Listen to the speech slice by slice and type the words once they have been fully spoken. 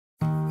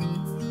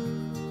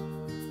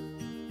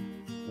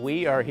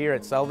We are here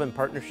at Sullivan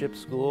Partnership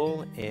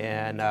School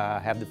and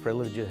have the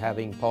privilege of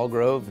having Paul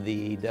Grove,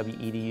 the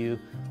WEDU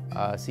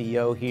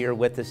CEO, here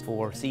with us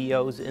for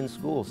CEOs in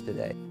schools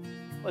today.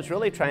 It's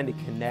really trying to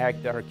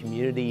connect our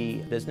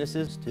community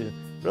businesses to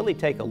really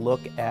take a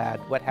look at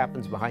what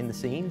happens behind the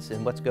scenes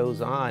and what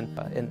goes on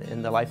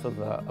in the life of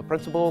a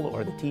principal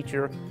or the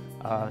teacher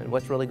and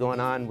what's really going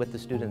on with the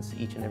students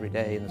each and every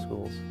day in the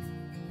schools.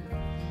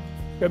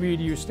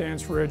 WEDU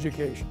stands for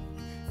education,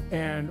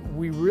 and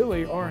we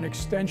really are an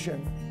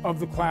extension of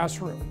the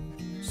classroom.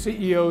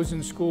 CEOs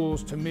in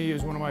schools, to me,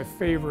 is one of my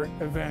favorite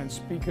events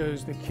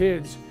because the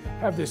kids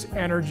have this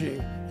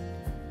energy.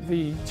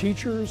 The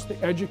teachers, the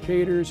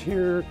educators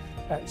here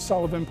at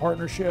Sullivan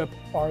Partnership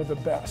are the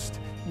best.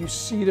 You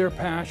see their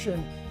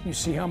passion, you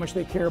see how much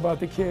they care about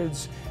the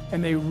kids,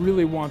 and they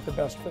really want the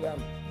best for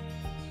them.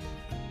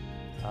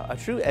 A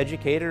true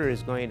educator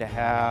is going to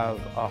have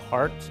a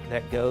heart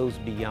that goes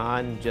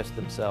beyond just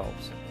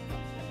themselves.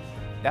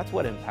 That's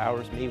what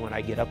empowers me when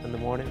I get up in the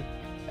morning.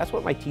 That's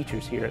what my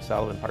teachers here at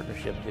Sullivan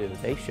Partnership do.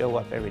 They show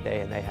up every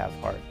day and they have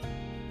heart.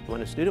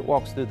 When a student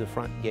walks through the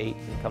front gate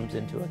and comes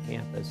into a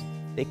campus,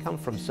 they come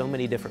from so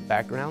many different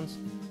backgrounds,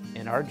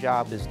 and our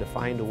job is to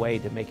find a way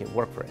to make it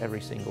work for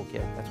every single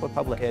kid. That's what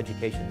public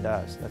education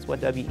does. That's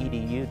what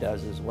WEDU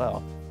does as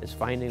well, is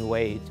finding a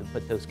way to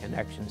put those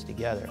connections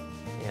together.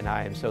 And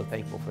I am so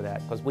thankful for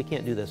that, because we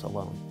can't do this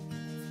alone.